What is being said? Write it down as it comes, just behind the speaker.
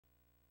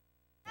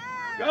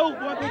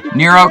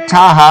Near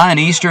Oktaha in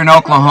eastern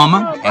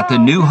Oklahoma at the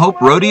New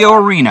Hope Rodeo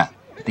Arena,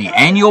 the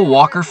annual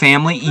Walker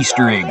family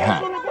Easter egg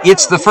hunt.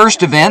 It's the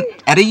first event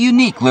at a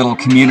unique little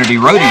community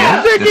rodeo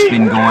that's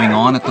been going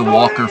on at the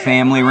Walker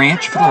family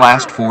ranch for the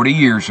last 40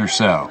 years or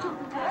so.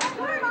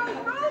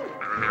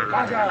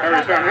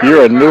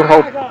 You're in New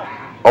Hope,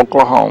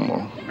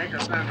 Oklahoma,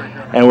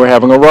 and we're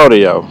having a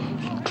rodeo.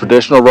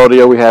 Traditional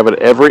rodeo, we have it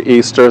every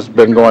Easter. It's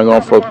been going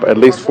on for at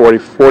least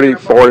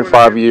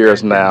 45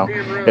 years now.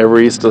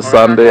 Every Easter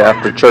Sunday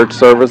after church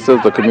services,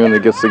 the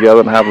community gets together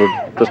and have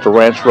just a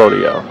ranch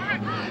rodeo.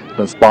 It's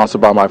been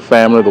sponsored by my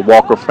family, the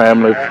Walker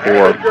family,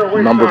 for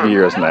a number of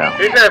years now.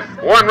 He said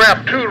 1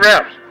 rep, 2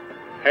 reps.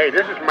 Hey,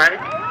 this is Mike.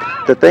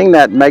 The thing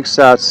that makes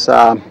us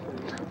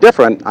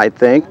different, I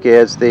think,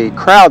 is the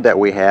crowd that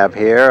we have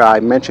here. I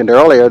mentioned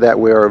earlier that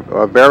we're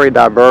a very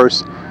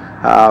diverse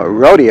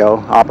rodeo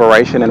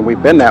operation, and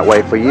we've been that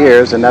way for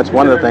years, and that's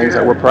one of the things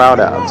that we're proud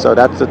of. So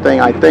that's the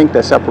thing I think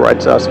that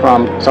separates us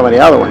from some of the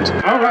other ones.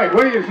 All right,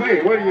 what do you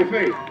think? What do you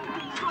think?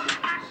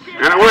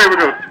 And away we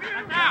go.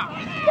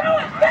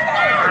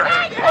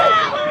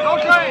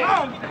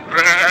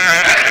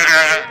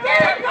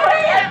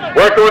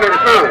 What's going in the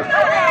sun?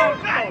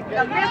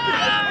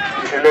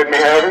 You let me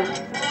have it?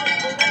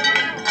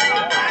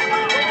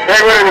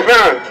 Hey, what in the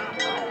sun?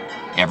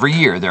 Every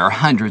year there are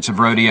hundreds of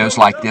rodeos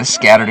like this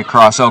scattered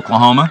across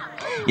Oklahoma.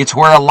 It's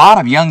where a lot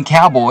of young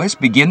cowboys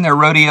begin their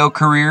rodeo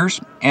careers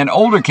and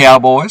older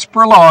cowboys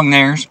prolong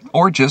theirs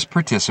or just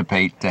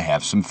participate to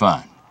have some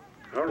fun.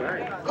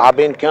 I've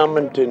been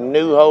coming to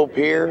New Hope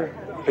here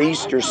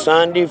Easter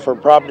Sunday for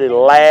probably the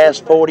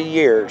last 40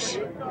 years.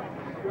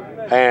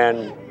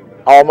 And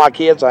all my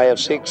kids, I have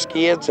 6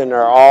 kids, and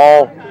they're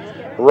all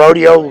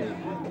rodeo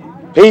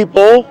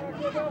people.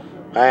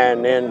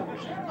 And then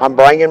I'm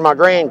bringing my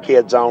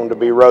grandkids on to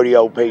be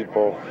rodeo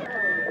people.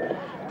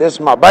 This is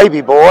my baby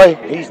boy.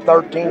 He's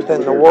 13th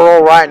in the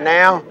world right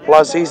now,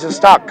 plus he's a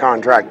stock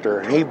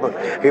contractor. He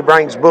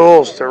brings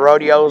bulls to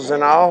rodeos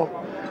and all,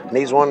 and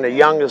he's one of the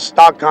youngest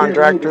stock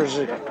contractors.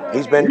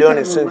 He's been doing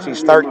it since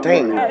he's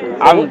 13.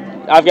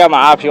 I've got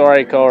my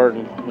IPRA card,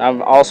 and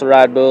I've also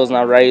ride bulls, and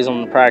I raise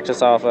them to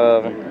practice off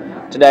of.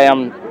 And today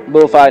I'm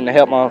bullfighting to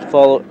help my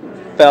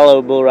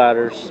fellow bull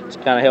riders, to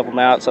kind of help them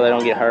out so they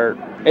don't get hurt.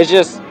 It's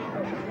just,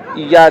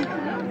 you got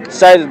to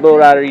say to the bull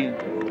rider, you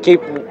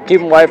keep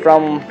them away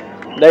from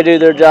them. They do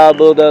their job,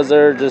 bull does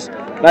theirs. Just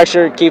make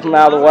sure to keep them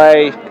out of the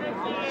way.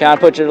 Kind of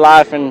put your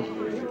life in,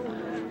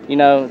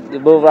 the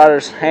bull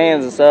riders'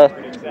 hands and stuff.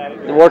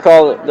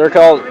 Bullfighters are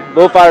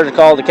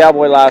called the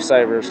cowboy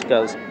lifesavers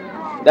because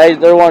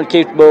they're one to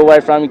keep the bull away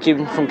from you, keep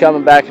them from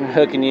coming back and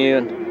hooking you.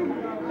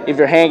 And if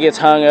your hand gets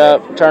hung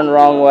up, turn the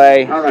wrong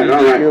way,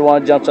 you're the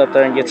one who jumps up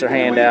there and gets their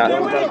hand out.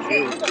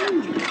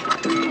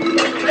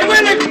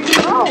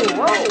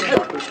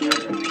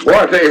 Well,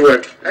 I tell you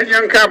what, that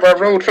young cowboy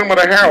rode some of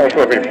the harrows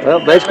with him. Well,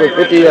 basically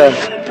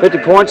 50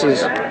 points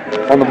is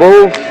on the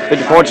bull,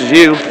 50 points is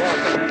you.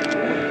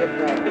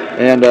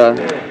 And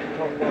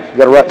you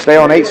got to stay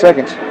on 8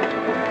 seconds.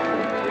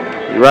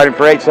 You ride him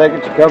for 8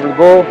 seconds, you cover the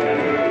bull,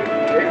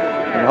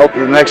 and hope that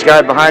the next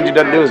guy behind you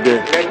doesn't do as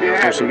good.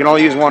 So you can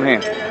only use one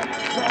hand.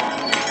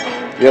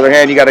 The other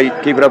hand, you got to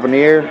keep it up in the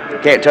air. You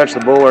can't touch the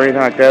bull or anything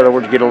like that,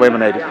 otherwise you get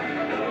eliminated.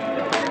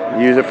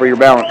 Use it for your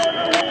balance.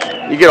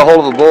 You get a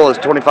hold of a bull that's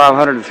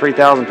 2,500 to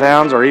 3,000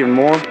 pounds or even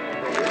more.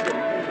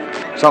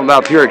 Something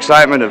about pure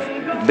excitement of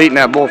beating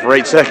that bull for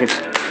 8 seconds.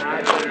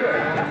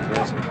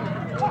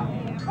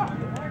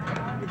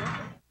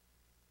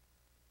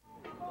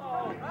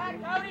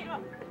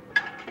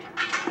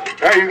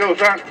 There you go,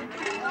 son.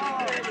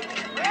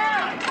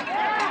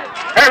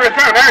 Hey,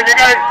 son, there you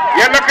go.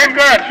 You're looking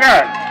good,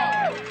 son.